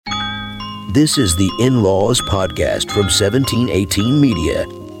This is the In-Laws podcast from 1718 Media.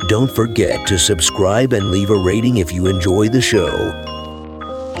 Don't forget to subscribe and leave a rating if you enjoy the show.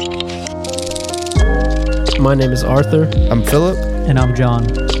 My name is Arthur. I'm Philip. And I'm John.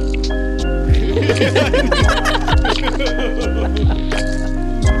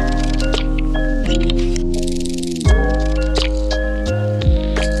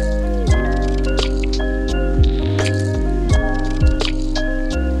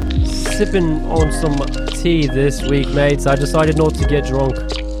 Sipping on some tea this week, mates. I decided not to get drunk.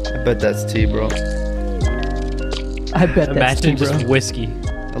 I bet that's tea, bro. I bet that's tea, Imagine bro. just whiskey.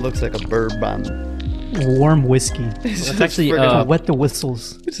 It looks like a bourbon. Warm whiskey. It's actually Wet the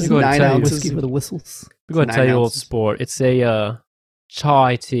whistles. It's just go ahead and 9 tell you. ounces. Whiskey for the whistles. I'm going to 9 tell you old ounces. sport. It's a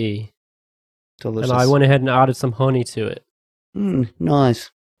chai tea, Delicious. and I went ahead and added some honey to it. Nice.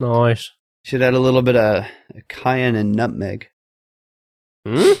 Nice. Should add a little bit of cayenne and nutmeg.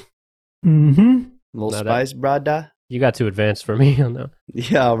 Hmm? Mm-hmm. A little Now that- spice, brada. You got too advanced for me on that.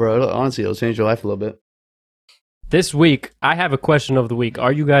 Yeah, bro. Honestly, it'll change your life a little bit. This week, I have a question of the week.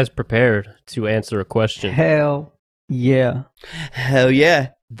 Are you guys prepared to answer a question? Hell yeah. Hell yeah.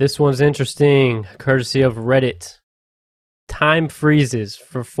 This one's interesting, courtesy of Reddit. Time freezes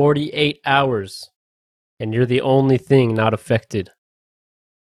for 48 hours, and you're the only thing not affected.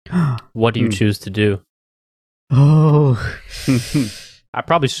 What do you Hmm. choose to do? Oh. I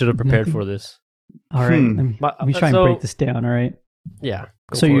probably should have prepared for this. All right. Hmm. Let me try and break this down, all right? Yeah.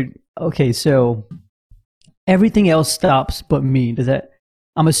 go So for you it. okay, so everything else stops but me. Does that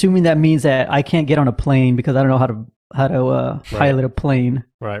I'm assuming that means that I can't get on a plane because I don't know how to pilot a plane.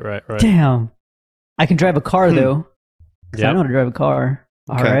 Right. Damn. I can drive a car though. 'Cause I Yep. know how to drive a car.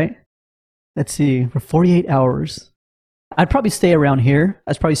 All Okay. right. Let's see. For 48 hours, I'd probably stay around here.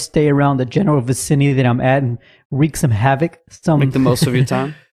 I'd probably stay around the general vicinity that I'm at and wreak some havoc. Make the most of your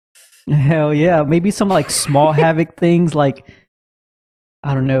time. Hell yeah. Maybe some like small havoc things like,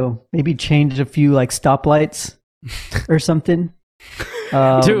 I don't know, maybe change a few like stoplights or something. Dude,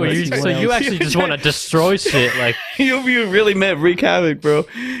 let's see, so what you else? actually just want to destroy shit. Like, you really meant wreak havoc, bro.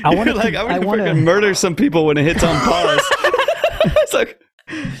 I wanna You're like, to- I'm I going to wanna- freaking murder some people when it hits on pause. It's like,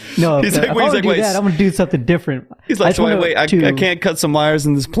 No, He's if like, I wait, he's wanna like, do wait, that, I'm going to do something different. he's I like, just so wanna wait, I can't cut some wires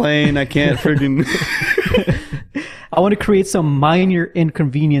in this plane. I can't freaking... I want to create some minor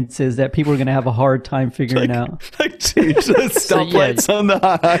inconveniences that people are going to have a hard time figuring out. Like change the stoplights on the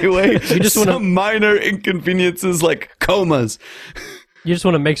highway. You just wanna- some minor inconveniences like comas. you just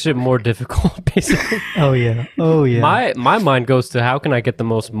want to make shit more difficult, basically. Oh yeah. Oh yeah. My mind goes to how can I get the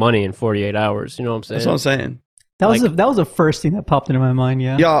most money in 48 hours? You know what I'm saying? That's what I'm saying. that was like- that was the first thing that popped into my mind.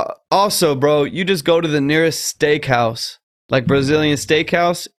 Yeah. Yeah. Also, bro, you just go to the nearest steakhouse, like Brazilian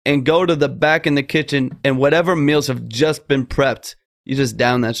steakhouse, and go to the back in the kitchen, and whatever meals have just been prepped, you just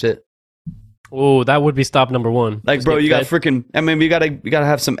down that shit. Oh, that would be stop number one. Like, Just bro, get you got fed. freaking. I mean, you gotta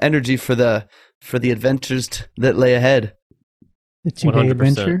have some energy for the adventures that lay ahead. The 2-day 100%.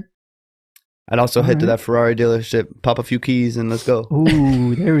 adventure. I'd also head to Alright. that Ferrari dealership, pop a few keys, and let's go.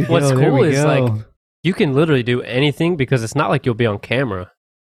 Ooh, there we go. What's there cool we is, go. like, you can literally do anything because it's not like you'll be on camera.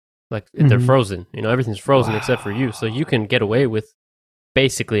 Like, they're Mhm. frozen. You know, everything's frozen except for you. So you can get away with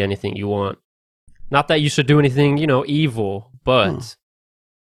basically anything you want. Not that you should do anything, you know, evil, but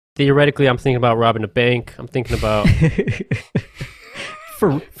theoretically, I'm thinking about robbing a bank. I'm thinking about,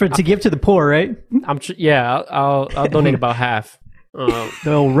 for to give to the poor, right? I'll donate about half. The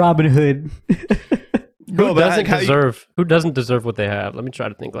old Robin Hood. Bro, but Who doesn't deserve what they have? Let me try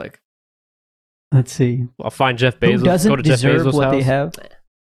to think. Like, Let's see. I'll find Jeff Bezos. Who Go doesn't to Jeff deserve Bezos' what house. they have?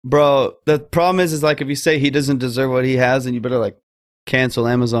 Bro, the problem is like if you say he doesn't deserve what he has, then you better like cancel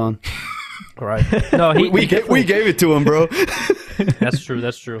Amazon. Right? No, we gave it to him, bro. That's true.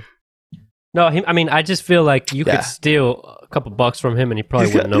 That's true. No, I mean, I just feel like you Yeah. could steal a couple bucks from him and he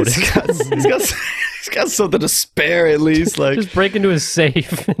probably wouldn't notice. He's got something to spare at least. Like Just break into his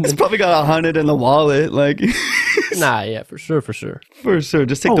safe. And he's then, probably got 100 in the wallet. Like yeah, for sure. for sure.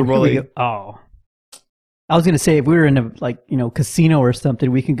 Just take the here we rolling. go. Oh. I was gonna say if we were in a casino or something,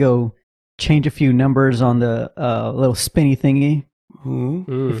 we could go change a few numbers on the little spinny thingy. Ooh.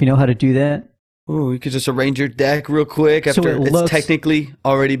 Mm. If you know how to do that. Ooh, you could just arrange your deck real quick So after it it's looks- technically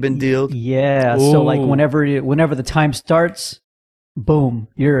already been dealed. Yeah. So like Ooh. whenever the time starts, boom,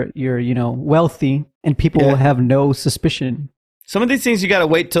 you're wealthy and people Yeah. will have no suspicion. Some of these things you gotta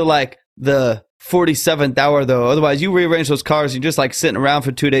wait till like the 47th hour though. Otherwise, you rearrange those cards. You're just like sitting around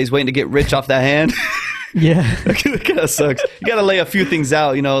for 2 days waiting to get rich off that hand. Yeah. That kind of sucks. You got to lay a few things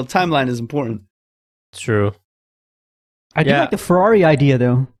out. You know, timeline is important. It's true. I do Yeah. like the Ferrari idea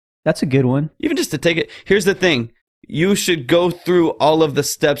though. That's a good one. Even just to take it. Here's the thing. you should go through all of the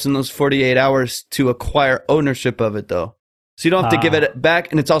steps in those 48 hours to acquire ownership of it, though. So you don't have to give it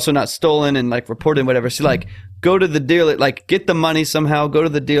back, and it's also not stolen and like reported and whatever. So like, go to the dealer, like get the money somehow, go to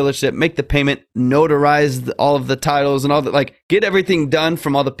the dealership, make the payment, notarize all of the titles and all that, like get everything done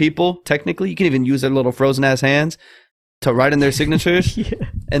from all the people. Technically, you can even use their little frozen ass hands to write in their signatures,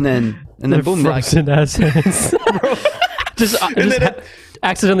 and then boom, frozen ass hands. just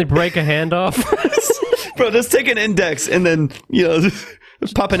accidentally break a hand off. Bro, just take an index and then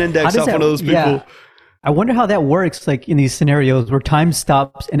just pop an index off one of those people. Yeah. I wonder how that works, like in these scenarios where time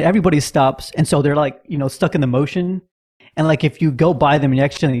stops and everybody stops, and so they're like, stuck in the motion. And like, if you go by them and you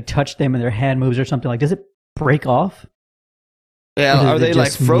accidentally touch them and their hand moves or something, like, does it break off? Yeah, are they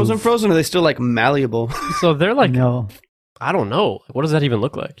like frozen? Or are they still like malleable? So they're like, no, I don't know. What does that even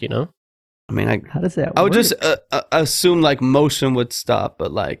look like? I mean, how does that? I would just assume like motion would stop,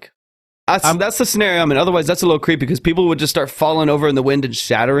 but like that's the scenario I'm in. Otherwise, that's a little creepy because people would just start falling over in the wind and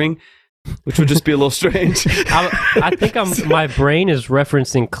shattering. Which would just be a little strange. I think my brain is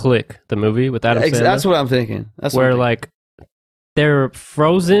referencing Click, the movie with Adam Sandler. That's what I'm thinking. That's where like they're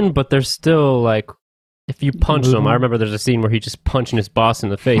frozen, but they're still like, if you punch them. I remember there's a scene where he just punching his boss in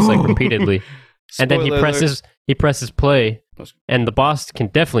the face like repeatedly, and then he presses play, and the boss can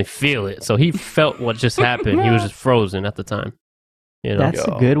definitely feel it. So he felt what just happened. He was just frozen at the time. That's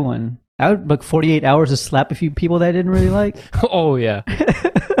a good one. I would like 48 hours to slap a few people that I didn't really like. Oh yeah.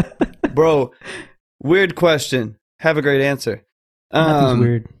 Bro, weird question. Have a great answer. Nothing's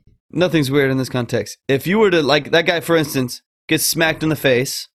weird. Nothing's weird in this context. If you were to, like, that guy, for instance, gets smacked in the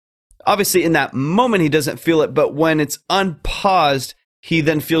face, obviously in that moment he doesn't feel it, but when it's unpaused, he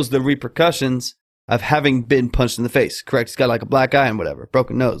then feels the repercussions of having been punched in the face. Correct? He's got like a black eye and whatever,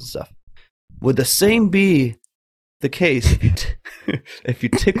 broken nose and stuff. Would the same be the case if you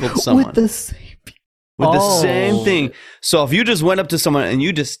tickled someone? With the same With the same thing. So if you just went up to someone and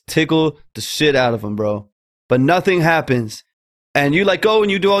you just tickle the shit out of them, bro, but nothing happens, and you like go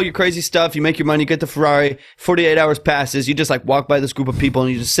and you do all your crazy stuff, you make your money, you get the Ferrari, 48 hours passes, you just like walk by this group of people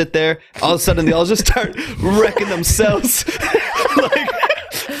and you just sit there, all of a sudden they all just start wrecking themselves, like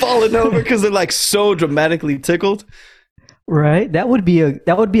falling over because they're like so dramatically tickled. Right? That would be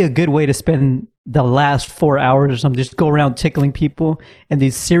a good way to spend the last 4 hours or something. Just go around tickling people in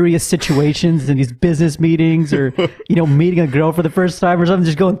these serious situations and these business meetings, or meeting a girl for the first time or something.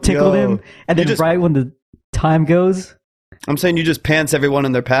 Just go and tickle them, and then right when the time goes. I'm saying you just pants everyone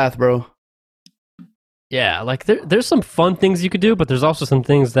in their path, bro. Yeah, like there's some fun things you could do, but there's also some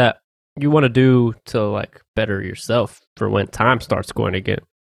things that you want to do to like better yourself for when time starts going again.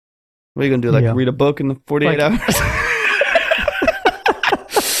 What are you gonna do? Like read a book in the 48 hours?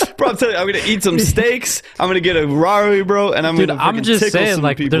 Bro, I'm telling you, I'm gonna eat some steaks. I'm gonna get a Rari, bro, and I'm just saying,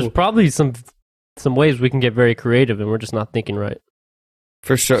 like, there's probably some ways we can get very creative, and we're just not thinking right.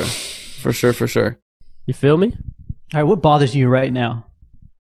 For sure. You feel me? All right, what bothers you right now?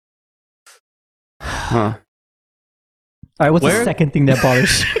 Huh? All right, what's the second thing that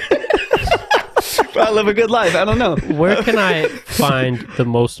bothers you? Bro, I live a good life. I don't know. Where can I find the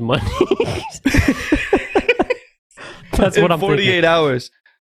most money? That's what I'm thinking. 48 hours.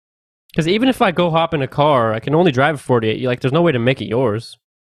 Because even if I go hop in a car, I can only drive 48. Like, there's no way to make it yours.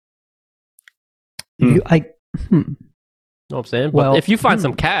 Know what I'm saying? But if you find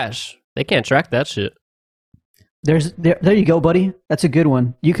some cash, they can't track that shit. There you go, buddy. That's a good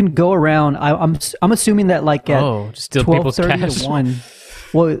one. You can go around. I'm assuming that like at just steal people's cash. 1.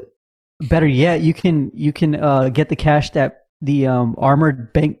 Well, better yet, you can get the cash that the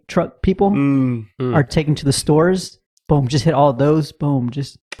armored bank truck people are taking to the stores. Boom, just hit all those. Boom,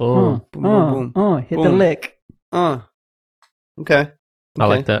 just boom, hit the lick. Okay. I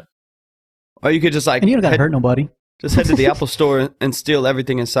like that. Or you could just like, and you don't gotta hurt nobody. Just head to the Apple store and steal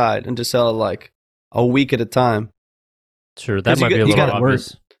everything inside and just sell it like a week at a time. Sure, that might be a little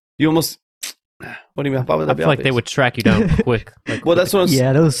obvious. You almost. What do you mean? Why would that be I feel like they would track you down quick. Like, well, that's what.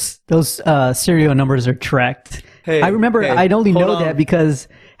 Yeah, those serial numbers are tracked. I remember. I only know that because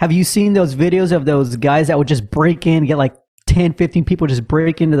have you seen those videos of those guys that would just break in, get like 10, 15 people just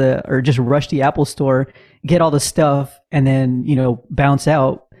break into or just rush the Apple store, get all the stuff, and then bounce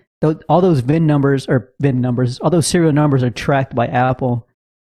out. All those VIN numbers, all those serial numbers are tracked by Apple.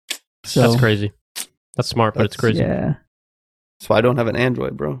 So that's crazy. That's smart, but it's crazy. Yeah. That's why I don't have an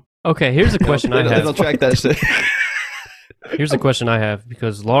Android, bro. Okay, here's a question I have. They don't track that shit. Here's a question I have,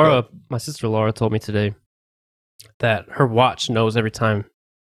 because Laura, my sister Laura, told me today that her watch knows every time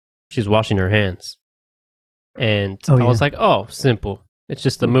she's washing her hands. And I was like, oh, simple. It's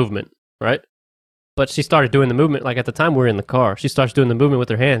just the movement, right? But she started doing the movement, like at the time we were in the car. She starts doing the movement with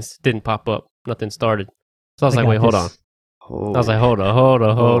her hands. Didn't pop up. Nothing started. So I was like, wait, hold on. I was like, hold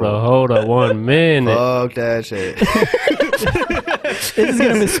on, 1 minute. Fuck that shit.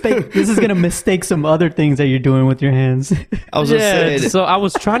 This is gonna mistake some other things that you're doing with your hands. I was gonna say. So I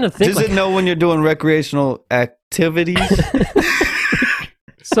was trying to think. Does it know when you're doing recreational activities?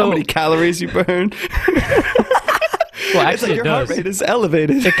 So how many calories you burn? Well, actually, your heart rate is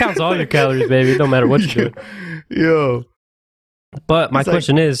elevated. It counts all your calories, baby. No matter what you're doing. Yo. But my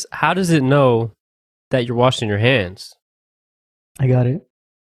question is, how does it know that you're washing your hands? I got it.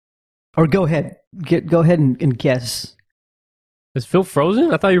 Or go ahead. Go ahead and guess. Is Phil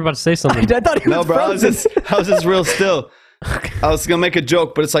frozen? I thought you were about to say something. I thought he was frozen. I was just real still. I was gonna make a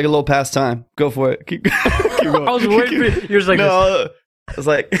joke, but it's like a little pastime. Go for it. Keep going. I was waiting for you. You're just like, no, I was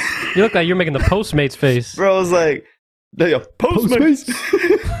like, you look like you're making the Postmates face. Bro, I was like, Postmates.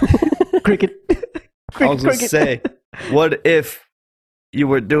 Cricket. I was gonna say, what if you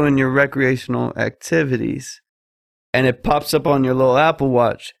were doing your recreational activities and it pops up on your little Apple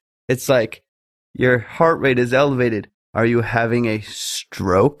Watch? It's like, your heart rate is elevated. Are you having a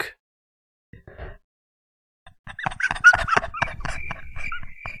stroke?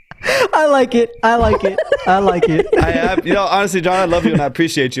 I like it. Honestly, John, I love you and I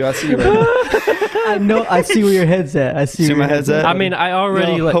appreciate you. I see you right now. I know. I see where your head's at. I see where my head's at. I mean, I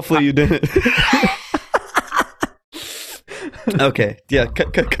already. No, hopefully you didn't. Okay. Yeah.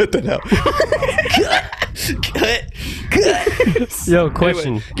 Cut that out. Cut. Yo, question.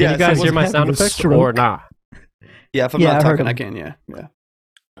 Anyway, can you guys hear my sound effects or not? Yeah. If I'm not talking, I can. Yeah.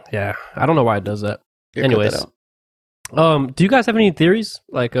 Yeah. I don't know why it does that. Yeah, anyways, do you guys have any theories?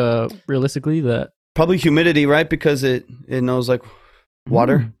 Like, realistically, that probably humidity, right? Because it knows like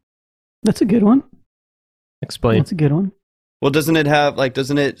water. That's a good one. Explain. That's a good one. Well, doesn't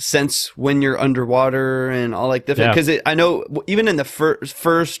it sense when you're underwater and all like different? Because I know even in the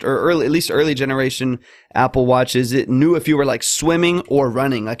first or early, at least early generation Apple Watches, it knew if you were like swimming or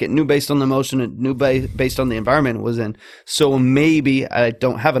running. Like it knew based on the motion, it knew based on the environment it was in. So maybe, I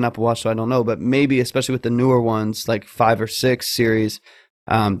don't have an Apple Watch, so I don't know, but maybe especially with the newer ones, like 5 or 6 series,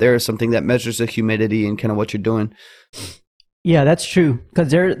 there is something that measures the humidity and kind of what you're doing. Yeah, that's true. Because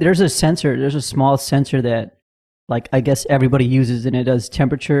there's a sensor, there's a small sensor that, like, I guess everybody uses, and it does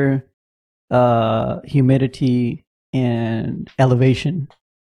temperature, humidity, and elevation.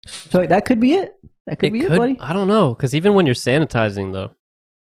 So that could be it. That could be it, buddy. I don't know, because even when you're sanitizing, though.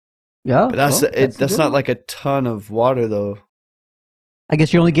 Yeah, but that's not like a ton of water, though. I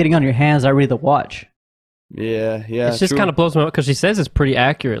guess you're only getting on your hands, not really the watch. Yeah. It just kind of blows me up, because she says it's pretty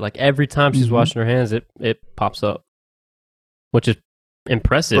accurate. Like, every time she's washing her hands, it pops up, which is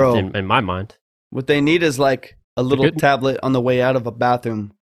impressive in my mind. What they need is, like, a little tablet on the way out of a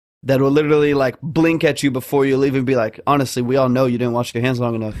bathroom that will literally like blink at you before you leave and be like, honestly, we all know you didn't wash your hands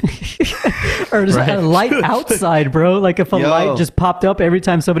long enough. Or just a light outside, bro. Like if a light just popped up every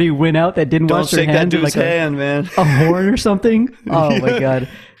time somebody went out that didn't wash their hands. Don't shake that dude's hand, man. A horn or something. Oh my God.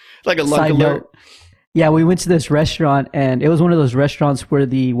 Like a lunk alert. Yeah, we went to this restaurant and it was one of those restaurants where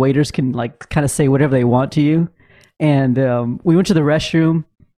the waiters can like kind of say whatever they want to you. And we went to the restroom.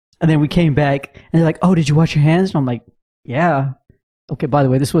 And then we came back, and they're like, "Oh, did you wash your hands?" And I'm like, "Yeah." Okay, by the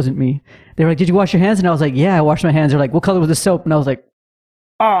way, this wasn't me. They were like, "Did you wash your hands?" And I was like, "Yeah, I washed my hands." They're like, "What color was the soap?" And I was like,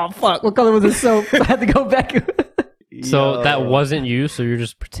 "Oh, fuck, what color was the soap?" So I had to go back. So that wasn't you, so you're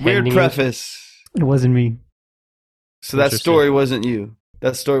just pretending. Weird preface. It wasn't me. So that story wasn't you.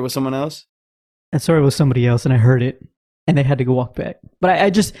 That story was someone else? That story was somebody else, and I heard it. And they had to go walk back. But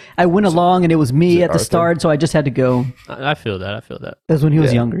I went along, and it was me at the start, so I just had to go. I feel that. That was when he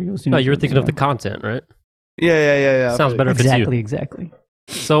was younger. You were thinking of the content, right? Yeah. Sounds better if it's you. Exactly.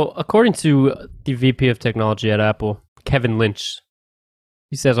 So, according to the VP of Technology at Apple, Kevin Lynch,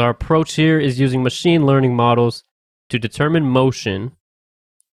 he says, our approach here is using machine learning models to determine motion,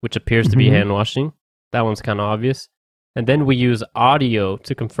 which appears to be hand washing. That one's kind of obvious. And then we use audio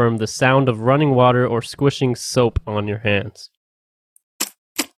to confirm the sound of running water or squishing soap on your hands.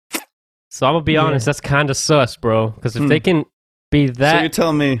 So I'm going to be honest, that's kind of sus, bro. Because if they can be that so you're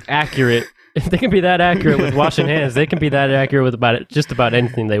telling me accurate, if they can be that accurate with washing hands, they can be that accurate with just about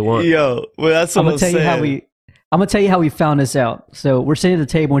anything they want. Yo, well, that's what I'm saying. I'm going to tell you how we found this out. So we're sitting at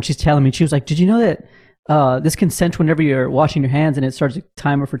the table and she's telling me, she was like, did you know that this can sense whenever you're washing your hands and it starts a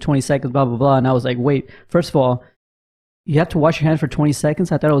timer for 20 seconds, blah, blah, blah. And I was like, wait, first of all, you have to wash your hands for 20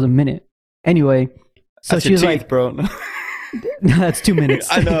 seconds? I thought it was a minute. Anyway, so that's she was like, bro. No, that's 2 minutes.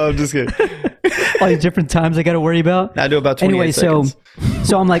 I know, I'm just kidding. All these different times I got to worry about. I do about 28 seconds.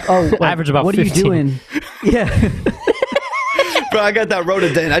 So I'm like, oh, I average about what 15. Are you doing? Yeah. Bro, I got that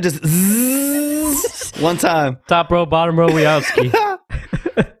Rotodane. I just one time. Top row, bottom row, we out ski.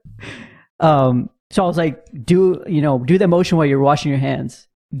 So I was like, do the motion while you're washing your hands.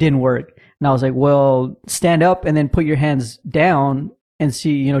 Didn't work. And I was like, well, stand up and then put your hands down and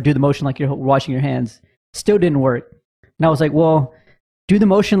see, do the motion like you're washing your hands. Still didn't work. And I was like, well, do the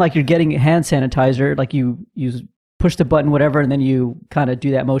motion like you're getting hand sanitizer, like you push the button, whatever, and then you kind of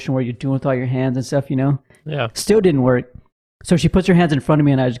do that motion where you're doing with all your hands and stuff, Yeah. Still didn't work. So she puts her hands in front of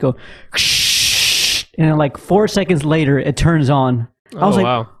me and I just go, and then like 4 seconds later, it turns on. I was like,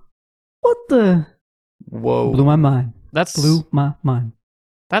 wow. What the? Whoa. Blew my mind. Blew my mind.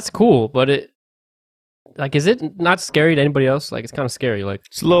 That's cool, but is it not scary to anybody else? Like, it's kind of scary. Like,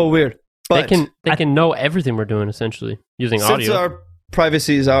 it's a little weird. But they can know everything we're doing essentially using audio. Since our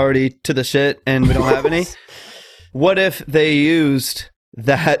privacy is already to the shit and we don't have any, what if they used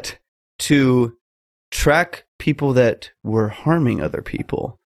that to track people that were harming other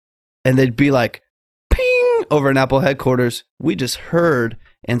people? And they'd be like, ping, over in Apple headquarters, we just heard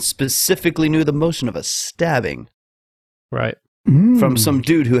and specifically knew the motion of a stabbing. Right. From some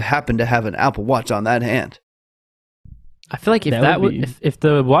dude who happened to have an Apple Watch on that hand. I feel like if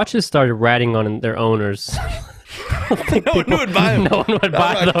the watches started ratting on their owners, no one would buy them. No one would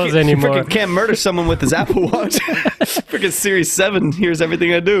buy those anymore. Freaking can't murder someone with his Apple Watch. Freaking Series 7. Here's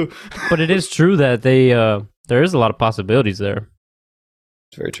everything I do. But it is true that there is a lot of possibilities there.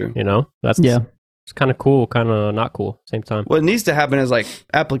 It's very true. It's kind of cool, kind of not cool, same time. What needs to happen is like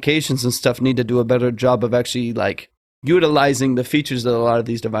applications and stuff need to do a better job of actually like utilizing the features that a lot of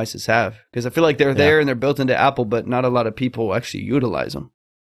these devices have, because I feel like they're there and they're built into Apple, but not a lot of people actually utilize them.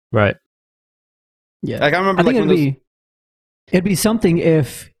 Right. Yeah. Like I remember, it'd be something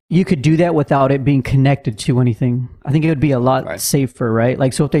if you could do that without it being connected to anything. I think it would be a lot safer, right?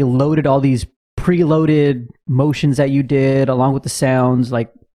 Like, so if they loaded all these preloaded motions that you did along with the sounds,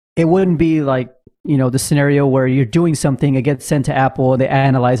 like it wouldn't be like, the scenario where you're doing something, it gets sent to Apple, they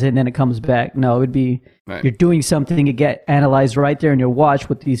analyze it, and then it comes back. No, it would be you're doing something, it get analyzed right there in your watch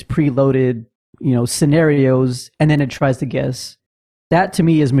with these preloaded, scenarios, and then it tries to guess. That to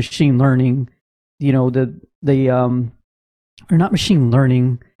me is machine learning. Or not machine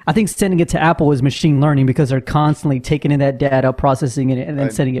learning. I think sending it to Apple is machine learning because they're constantly taking in that data, processing it, and then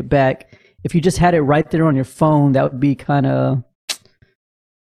sending it back. If you just had it right there on your phone, that would be kind of,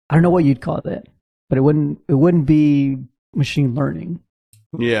 I don't know what you'd call that. But it wouldn't be machine learning.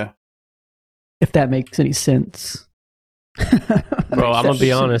 Yeah. If that makes any sense. Bro, I'm going to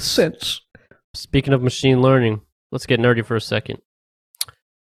be honest. Speaking of machine learning, let's get nerdy for a second.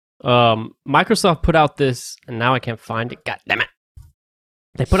 Microsoft put out this, and now I can't find it. God damn it.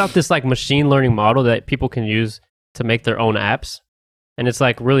 They put out this like machine learning model that people can use to make their own apps. And it's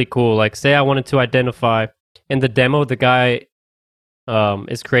like really cool. Like, say I wanted to identify, in the demo, the guy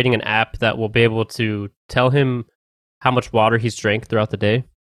is creating an app that will be able to tell him how much water he's drank throughout the day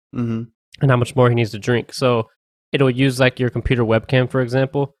and how much more he needs to drink. So it'll use like your computer webcam, for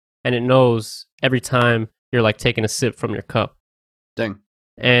example, and it knows every time you're like taking a sip from your cup. Dang.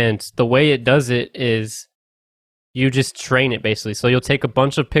 And the way it does it is you just train it basically. So you'll take a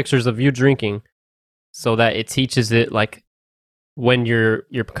bunch of pictures of you drinking so that it teaches it like when your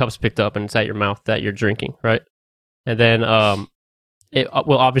cup's picked up and it's at your mouth that you're drinking, right? And then it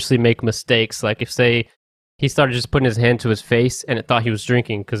will obviously make mistakes. Like if, say, he started just putting his hand to his face and it thought he was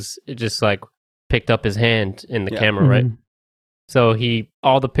drinking because it just like picked up his hand in the camera, right? So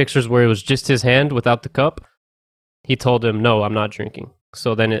all the pictures where it was just his hand without the cup, he told him, no, I'm not drinking.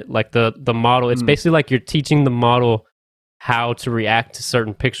 So then it like the model, it's basically like you're teaching the model how to react to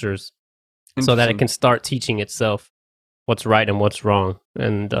certain pictures so that it can start teaching itself what's right and what's wrong.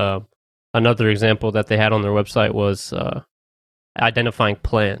 And another example that they had on their website was identifying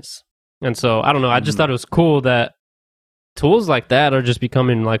plants. And so I don't know, I just thought it was cool that tools like that are just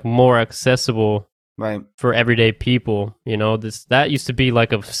becoming like more accessible for everyday people. That used to be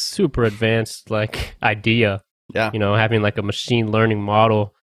like a super advanced like idea, having like a machine learning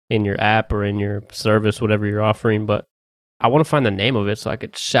model in your app or in your service, whatever you're offering. But I want to find the name of it so I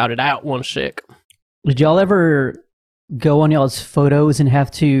could shout it out one shake. Did y'all ever go on y'all's photos and have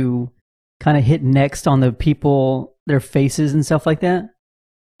to kind of hit next on the people, their faces and stuff like that,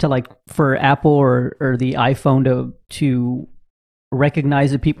 to like for Apple or the iPhone to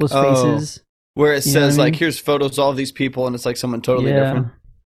recognize the people's faces? Where it says like, here's photos of all these people, and it's like someone totally different.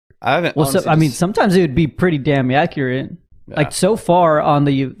 I haven't. Well, sometimes it would be pretty damn accurate. Yeah. Like so far on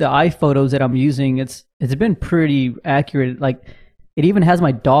the iPhotos that I'm using, it's been pretty accurate. Like it even has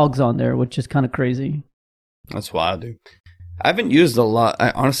my dogs on there, which is kind of crazy. That's wild, dude. I haven't used a lot.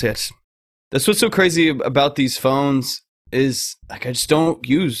 Honestly, that's what's so crazy about these phones is like I just don't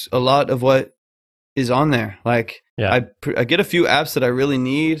use a lot of what is on there. Like I get a few apps that I really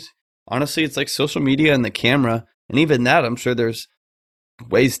need honestly, it's like social media and the camera. And even that, I'm sure there's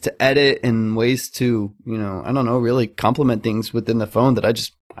ways to edit and ways to, I don't know, really complement things within the phone that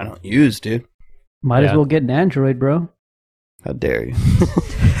I don't use, dude. Might as well get an Android, bro. How dare you?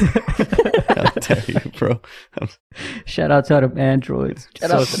 How dare you, bro? Shout out to all them Androids.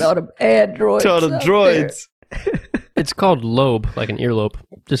 Shout out to all them Androids. To all them droids. It's called Lobe, like an earlobe.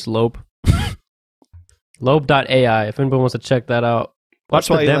 Just Lobe. Lobe.ai. If anybody wants to check that out, watch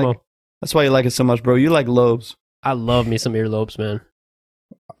the demo. That's why you like it so much, bro. You like lobes. I love me some earlobes, man.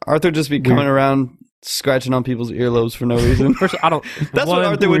 Arthur just be coming around scratching on people's earlobes for no reason. First, I don't. That's what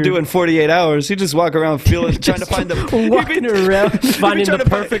Arthur would do in 48 hours. He'd just walk around trying to find the walking around finding the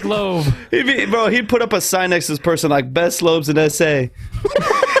perfect lobe. He'd put up a sign next to this person like best lobes in SA.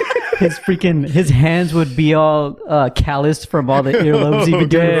 His hands would be all calloused from all the earlobes he'd been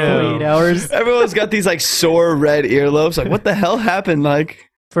doing for 48 hours. Everyone's got these like sore red earlobes. Like, what the hell happened?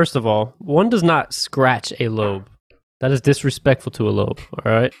 Like, first of all, one does not scratch a lobe. That is disrespectful to a lobe.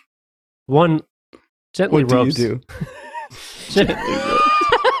 All right, one gently rubs. What do you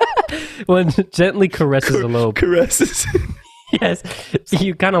do? One gently caresses a lobe. Caresses. Yes,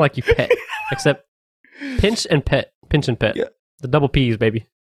 you kind of like you pet, except pinch and pet. Yeah. The double P's, baby.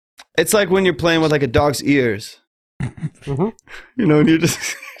 It's like when you're playing with like a dog's ears. Mm-hmm. And you're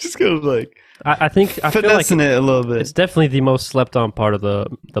just kind of like I feel like it a little bit. It's definitely the most slept on part of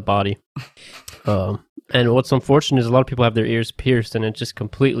the body. And what's unfortunate is a lot of people have their ears pierced, and it just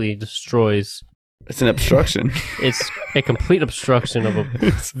completely destroys. It's an obstruction. It's a complete obstruction of a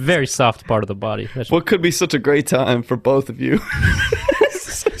very soft part of the body. What could be such a great time for both of you?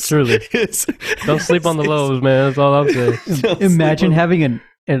 Truly. Don't sleep on the lobes, man. That's all I'm saying. Imagine having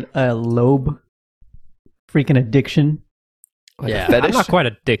a lobe freaking addiction. Like yeah, I'm not quite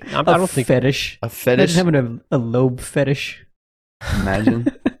addicted. I don't think fetish. A fetish? Imagine having a lobe fetish. Imagine.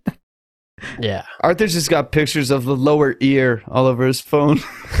 Yeah. Arthur's just got pictures of the lower ear all over his phone.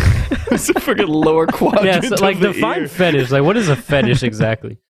 It's a freaking lower quadrant. Yeah, so like define fetish. Like, what is a fetish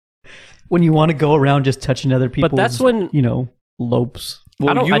exactly? When you want to go around just touching other people's, but that's when lobes.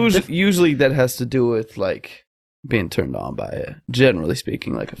 Well, usually that has to do with like being turned on by it. Generally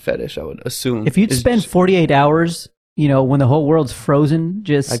speaking, like a fetish, I would assume. If you'd spend 48 hours, when the whole world's frozen,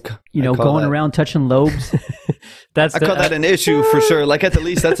 just going around touching lobes. I call that an issue for sure. Like at the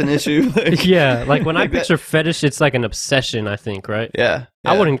least, that's an issue. Yeah, like when I picture fetish, it's like an obsession. I think, right? Yeah.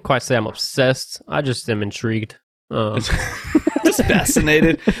 I wouldn't quite say I'm obsessed. I just am intrigued. Just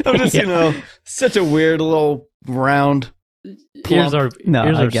fascinated. I'm just such a weird little round. Ears are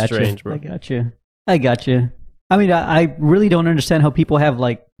strange, bro. I got you. I mean, I really don't understand how people have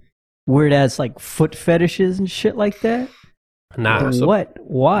like weird ass like foot fetishes and shit like that. Nah. What?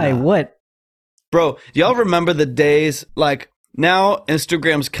 Why? Nah. What? Bro, y'all remember the days like now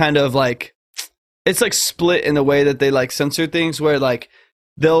Instagram's kind of like it's like split in the way that they like censor things where like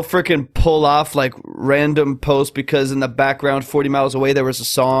they'll freaking pull off like random posts because in the background 40 miles away there was a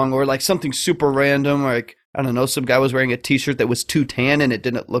song or like something super random or like I don't know, some guy was wearing a t-shirt that was too tan and it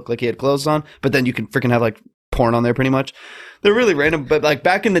didn't look like he had clothes on, but then you can freaking have like porn on there pretty much. They're really random, but like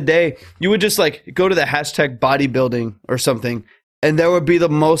back in the day, you would just like go to the hashtag bodybuilding or something and there would be the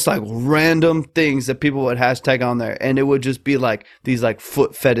most like random things that people would hashtag on there. And it would just be like these like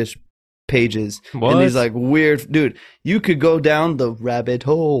foot fetish pages and these like weird, dude, you could go down the rabbit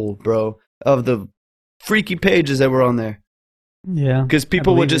hole, bro, of the freaky pages that were on there. Yeah. Because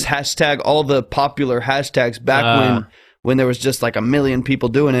people would just hashtag all the popular hashtags back when there was just like a million people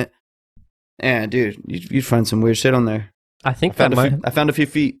doing it. And dude, you'd find some weird shit on there. I think I found a few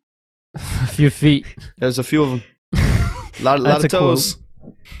feet. A few feet. There's a few of them. A lot of toes.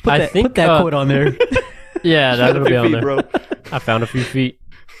 Put that quote on there. Yeah, that'll be on there. Bro. I found a few feet.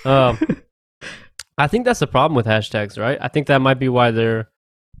 I think that's the problem with hashtags, right? I think that might be why they're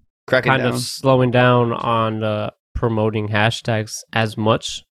cracking kind down. of slowing down on promoting hashtags as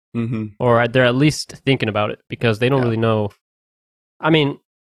much. Mm-hmm. Or they're at least thinking about it because they don't really know. I mean,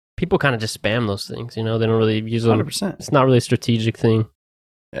 people kind of just spam those things, They don't really use them. 100%. It's not really a strategic thing.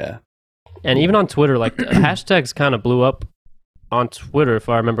 Yeah. And even on Twitter, like hashtags kind of blew up on Twitter, if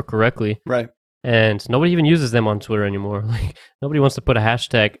I remember correctly. Right. And nobody even uses them on Twitter anymore. Like nobody wants to put a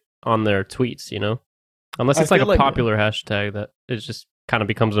hashtag on their tweets, Unless it's like a popular hashtag that it just kind of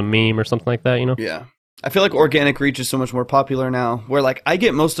becomes a meme or something like that, Yeah. I feel like organic reach is so much more popular now, where like I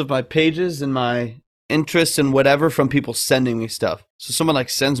get most of my pages and my interests and whatever from people sending me stuff. So someone like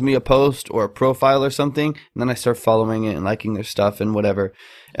sends me a post or a profile or something, and then I start following it and liking their stuff and whatever.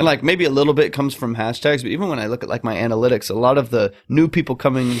 And like maybe a little bit comes from hashtags, but even when I look at like my analytics, a lot of the new people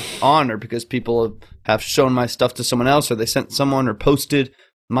coming on are because people have shown my stuff to someone else or they sent someone or posted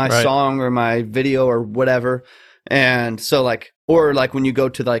my song or my video or whatever. And so like, or like when you go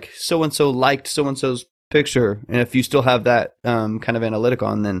to like so-and-so liked so-and-so's picture, and if you still have that kind of analytic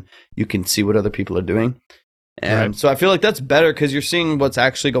on, then you can see what other people are doing. And so I feel like that's better because you're seeing what's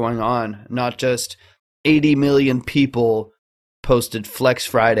actually going on, not just 80 million people posted Flex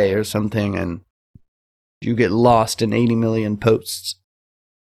Friday or something, and you get lost in 80 million posts.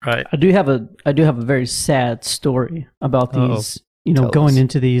 Right. I do have a very sad story about these, going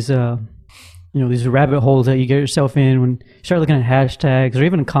into these, these rabbit holes that you get yourself in when you start looking at hashtags or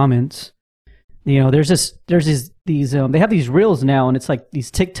even comments. There's these they have these reels now, and it's like these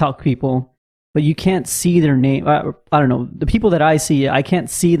TikTok people, but you can't see their name. I don't know. The people that I see, I can't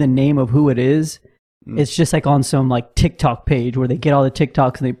see the name of who it is. It's just like on some like TikTok page where they get all the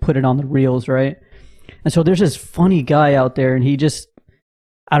TikToks and they put it on the reels, right? And so there's this funny guy out there, and he just,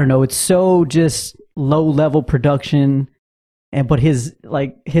 I don't know, it's so just low level production, but his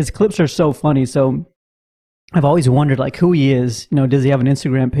clips are so funny. So I've always wondered like who he is. Does he have an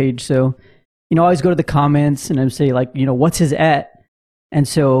Instagram page? So I always go to the comments and I say like, what's his @? And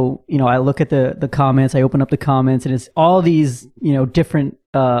so I look at the comments. I open up the comments, and it's all these different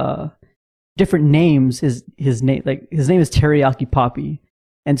names. His name is Teriyaki Poppy.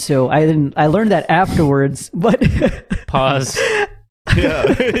 And so I learned that afterwards, but pause. Yeah.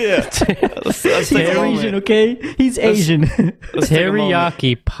 He's Asian, okay? He's Asian.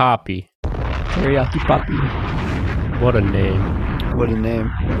 Teriyaki Poppy. Teriyaki Poppy. What a name. What a name.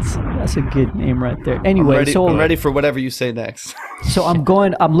 That's a good name right there. Anyway, I'm ready for whatever you say next. So I'm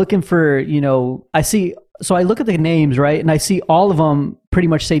looking for, I look at the names, right? And I see all of them pretty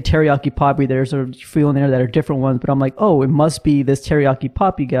much say Teriyaki Poppy. There's a few in there that are different ones, but I'm like, oh, it must be this Teriyaki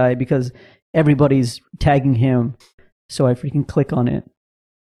Poppy guy because everybody's tagging him. So I freaking click on it,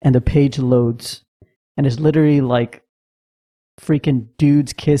 and the page loads, and it's literally like freaking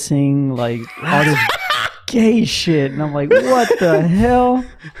dudes kissing, like all this gay shit. And I'm like, what the hell?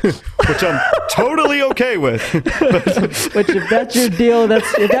 Which I'm totally okay with. Which if that's your deal,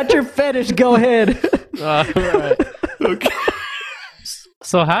 if that's your fetish, go ahead. Right. Okay.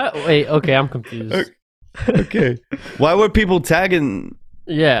 So okay, I'm confused. Okay. Why were people tagging?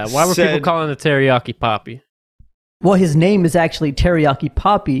 Yeah, why were people calling it Teriyaki Poppy? Well, his name is actually Teriyaki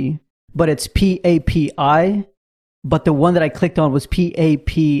Poppy, but it's Papi. But the one that I clicked on was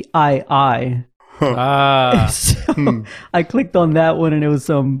Papii. So I clicked on that one, and it was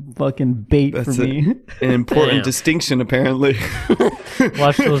some fucking bait for me. An important distinction, apparently.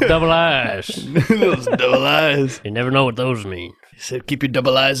 Watch those double eyes. Those double eyes. You never know what those mean. He said, keep your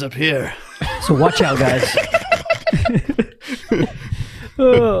double eyes up here. So watch out, guys.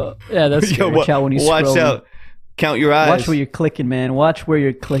 Yeah, that's watch out when you scroll. Watch out. Count your eyes. Watch where you're clicking, man. Watch where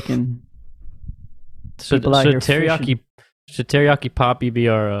you're clicking. Should Teriyaki Poppy be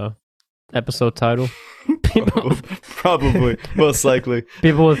our episode title? Probably. Most likely.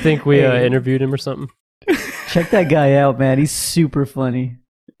 People would think we interviewed him or something. Check that guy out, man. He's super funny.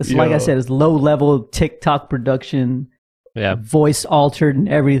 It's like I said, it's low level TikTok production. Yeah. Voice altered and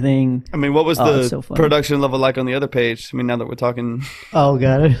everything. I mean, what was the production level like on the other page? I mean, now that we're talking. Oh,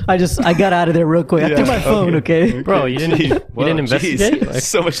 God. I got out of there real quick. I threw my phone, okay? Bro, you didn't investigate? Like,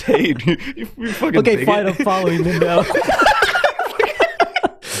 so much hate. You fucking okay, fine. I'm following them now.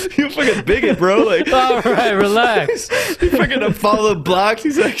 You fucking bigot, bro. Like, all right, relax. You fucking unfollow blocks.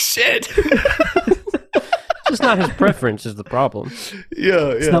 He's like, shit. Just not his preference is the problem. Yeah.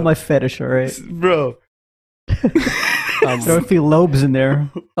 It's not my fetish, all right? Bro. There were a few lobes in there.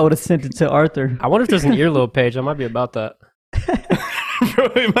 I would have sent it to Arthur. I wonder if there's an earlobe page. I might be about that. Bro,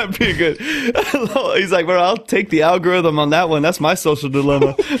 he might be good. He's like, bro, I'll take the algorithm on that one. That's my social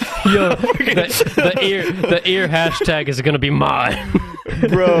dilemma. Yo, the ear hashtag is gonna be mine.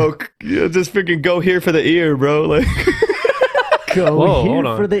 Bro, just freaking go here for the ear, bro. Like, here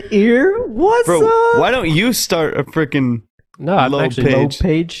for the ear. What's bro, up? why don't you start a freaking lobe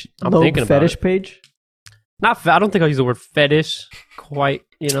page? I'm lobe thinking fetish about it. Page. I don't think I'll use the word fetish quite,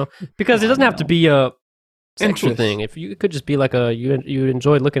 because it doesn't have to be a sexual thing. It could just be like you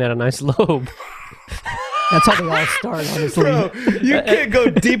enjoy looking at a nice lobe. That's how they all start, honestly. Bro, you can't go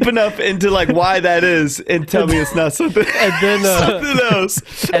deep enough into like why that is and tell me it's not something. And then something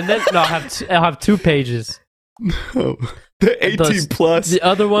else. And then I'll have 2 pages. No, the 18 plus. The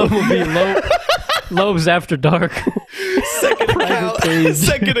other one will be Lobes After Dark. Second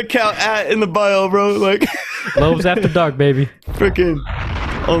account in the bio, bro. Like Lobes After Dark, baby. Freaking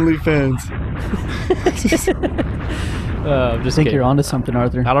OnlyFans. I think you're onto something,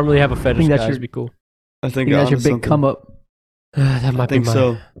 Arthur. I don't really have a fetish, guys. It'd be cool. I think that's your big come up. That might be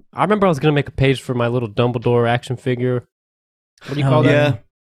so. I remember I was gonna make a page for my little Dumbledore action figure. What do you call that? Yeah,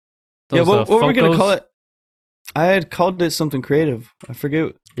 Yeah, what were we gonna call it? I had called it something creative. I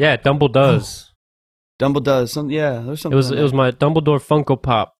forget. Yeah, Dumble Does. Dumble Does. There's something. It was my Dumbledore Funko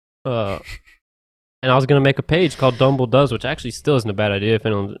Pop. And I was gonna make a page called Dumble Does, which actually still isn't a bad idea if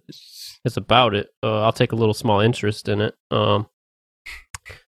anyone is about it. I'll take a little small interest in it. But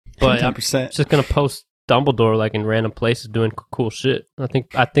 10%. I'm just gonna post Dumbledore like in random places doing cool shit. I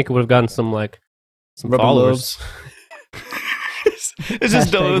think it would have gotten some followers. It's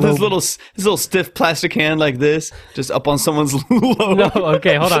just with his little stiff plastic hand like this, just up on someo's logo. No,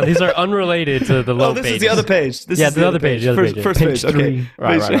 okay, hold on. These are unrelated to the logo. This is the other page. This is the other page. First page. Okay,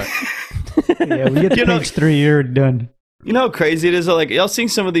 right. Yeah, we get to page 3, you're done. You know how crazy it is? Like, y'all seen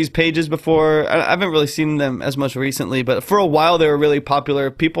some of these pages before? I haven't really seen them as much recently, but for a while they were really popular.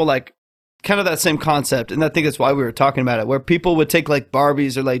 People like kind of that same concept, and I think that's why we were talking about it, where people would take like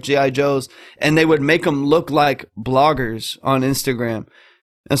Barbies or like G.I. Joes, and they would make them look like bloggers on Instagram.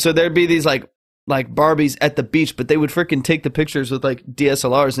 And so there'd be these like Barbies at the beach, but they would freaking take the pictures with like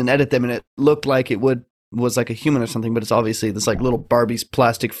DSLRs and edit them, and it looked like it was like a human or something, but it's obviously this like little Barbie's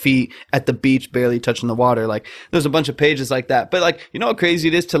plastic feet at the beach, barely touching the water. Like there's a bunch of pages like that. But like, you know how crazy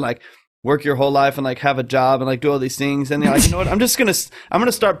it is to like work your whole life and like have a job and like do all these things, and you're like, you know what, I'm gonna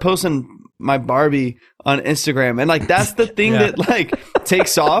start posting my Barbie on Instagram, and like that's the thing that like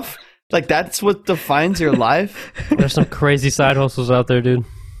takes off. Like that's what defines your life. There's some crazy side hustles out there, dude.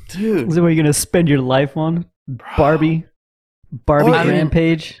 Is it what you're gonna spend your life on? Barbie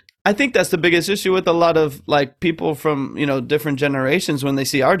Rampage. I think that's the biggest issue with a lot of like people from, you know, different generations. When they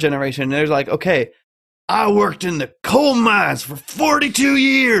see our generation, they're like, okay, I worked in the coal mines for 42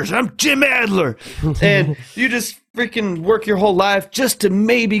 years. I'm Jim Adler. And you just freaking work your whole life just to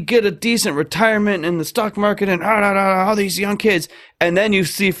maybe get a decent retirement in the stock market and all these young kids. And then you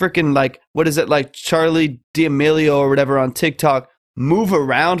see freaking like, what is it, like Charlie D'Amelio or whatever on TikTok move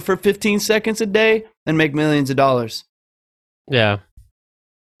around for 15 seconds a day and make millions of dollars. Yeah.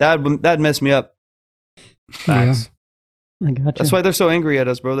 That'd mess me up. Facts. I gotcha. That's why they're so angry at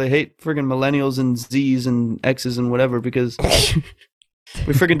us, bro. They hate friggin' millennials and Z's and X's and whatever because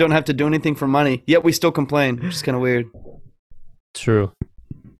we friggin' don't have to do anything for money. Yet we still complain, which is kind of weird. True.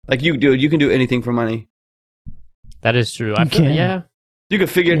 Like you can do anything for money. That is true. Yeah. You can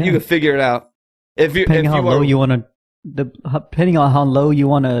figure it out. Depending on how low you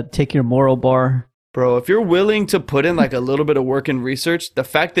want to take your moral bar. Bro, if you're willing to put in like a little bit of work and research, the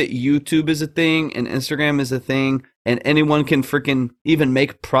fact that YouTube is a thing and Instagram is a thing and anyone can freaking even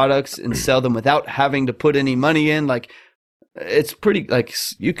make products and sell them without having to put any money in, like it's pretty like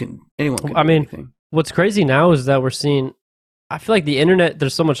anyone can do anything. What's crazy now is that we're seeing, I feel like the internet,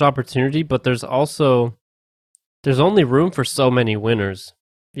 there's so much opportunity, but there's only room for so many winners,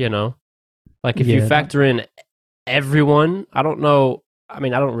 you know? Like if you factor in everyone, I don't know. I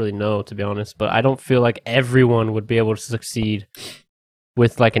mean, I don't really know, to be honest, but I don't feel like everyone would be able to succeed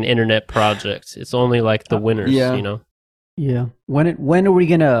with like an internet project. It's only like the winners, you know? Yeah. When are we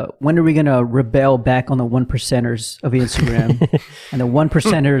gonna rebel back on the 1%ers of Instagram and the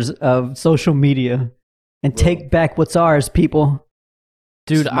 1%ers of social media and take back what's ours, people?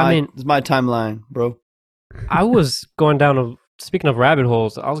 Dude, it's my timeline, bro. I was going down speaking of rabbit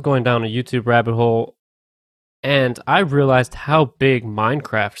holes, I was going down a YouTube rabbit hole. And I realized how big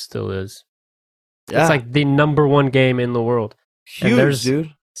Minecraft still is. Yeah. It's like the #1 game in the world. Huge, and there's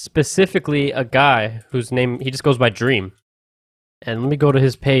dude. Specifically a guy whose name, he just goes by Dream. And let me go to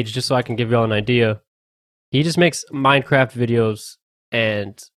his page just so I can give y'all an idea. He just makes Minecraft videos,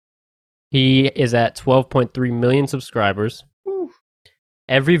 and he is at 12.3 million subscribers. Ooh.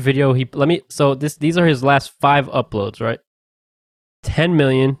 Every video these are his last 5 uploads, right? 10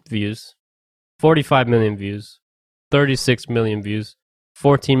 million views. 45 million views, 36 million views,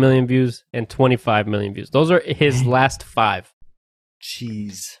 14 million views, and 25 million views. Those are his last 5.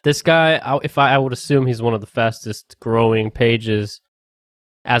 Jeez. This guy, I would assume he's one of the fastest growing pages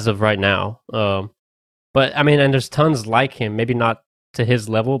as of right now. But I mean, and there's tons like him, maybe not to his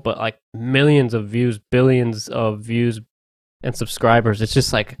level, but like millions of views, billions of views and subscribers. It's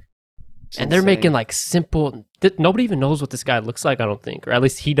just like, and they're making like simple, nobody even knows what this guy looks like, I don't think, or at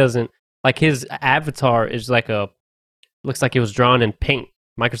least he doesn't. Like his avatar is like looks like it was drawn in Paint,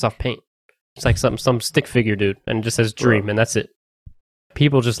 Microsoft Paint. It's like some stick figure dude, and it just says Dream, and that's it.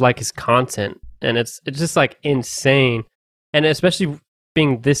 People just like his content, and it's just like insane, and especially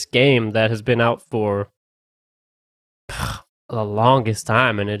being this game that has been out for the longest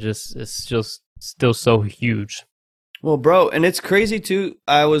time, and it's just still so huge. Well, bro, and it's crazy too.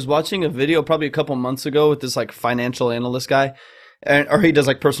 I was watching a video probably a couple months ago with this like financial analyst guy. Or he does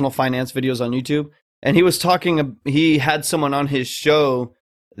like personal finance videos on YouTube. And he was talking, he had someone on his show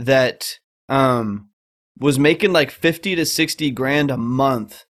that was making like 50 to 60 grand a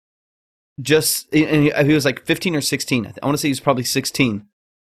month. And he was like 15 or 16. I want to say he was probably 16.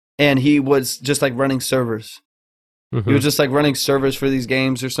 And he was just like running servers. Mm-hmm. He was just like running servers for these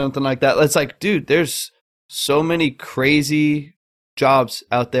games or something like that. It's like, dude, there's so many crazy jobs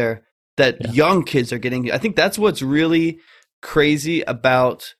out there that young kids are getting. I think that's what's really crazy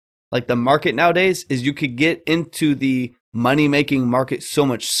about like the market nowadays is you could get into the money making market so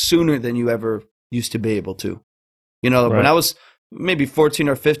much sooner than you ever used to be able to. You know, when I was maybe 14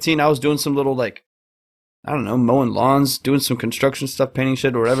 or 15, I was doing some little like, I don't know, mowing lawns, doing some construction stuff, painting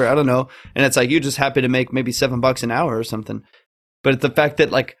shit or whatever. I don't know. And it's like, you're just happy to make maybe $7 an hour or something. But it's the fact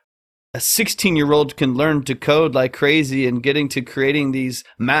that like a 16-year-old can learn to code like crazy and getting to creating these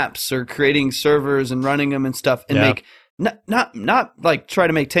maps or creating servers and running them and stuff and make not like try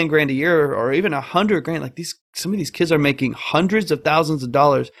to make 10 grand a year or even 100 grand. Like some of these kids are making hundreds of thousands of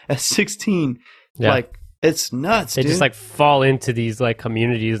dollars at 16. Yeah. Like it's nuts. They just like fall into these like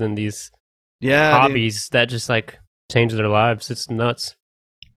communities and these hobbies that just like change their lives. It's nuts.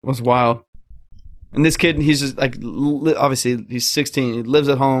 It was wild. And this kid, he's just like, obviously he's 16. He lives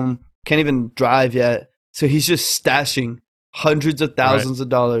at home, can't even drive yet. So he's just stashing hundreds of thousands of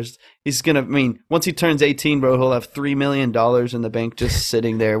dollars. He's going to, once he turns 18, bro, he'll have $3 million in the bank just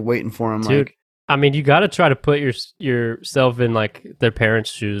sitting there waiting for him. Dude, like, you got to try to put yourself in like their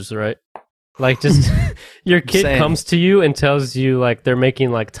parents' shoes, right? Like just your kid comes to you and tells you like they're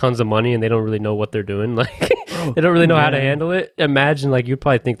making like tons of money and they don't really know what they're doing. Like they don't really know how to handle it. Imagine like you'd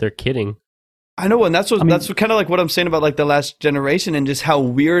probably think they're kidding. I know, and that's kind of like what I'm saying about like the last generation and just how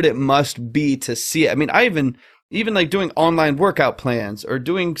weird it must be to see it. I mean, I even like doing online workout plans or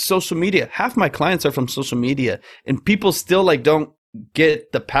doing social media. Half my clients are from social media, and people still like don't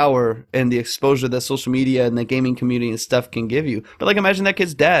get the power and the exposure that social media and the gaming community and stuff can give you. But like, imagine that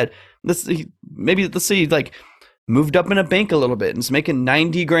kid's dad. Let's say he like moved up in a bank a little bit and is making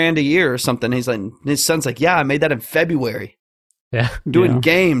 90 grand a year or something. He's like, his son's like, yeah, I made that in February. Yeah, doing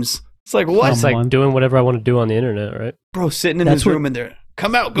games. It's like, what? It's like doing whatever I want to do on the internet, right? Bro, sitting in his room and they're,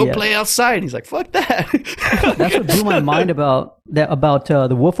 come out, go play outside. He's like, fuck that. That's what blew my mind about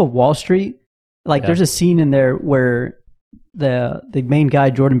the Wolf of Wall Street. Like, there's a scene in there where the main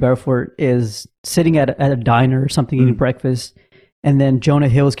guy, Jordan Belfort, is sitting at a diner or something eating breakfast, and then Jonah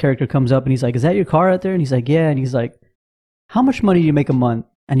Hill's character comes up and he's like, is that your car out there? And he's like, yeah. And he's like, how much money do you make a month?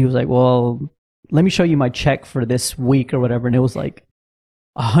 And he was like, well, let me show you my check for this week or whatever. And it was like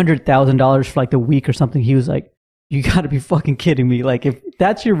 $100,000 for like the week or something. He was like, you gotta be fucking kidding me. Like, if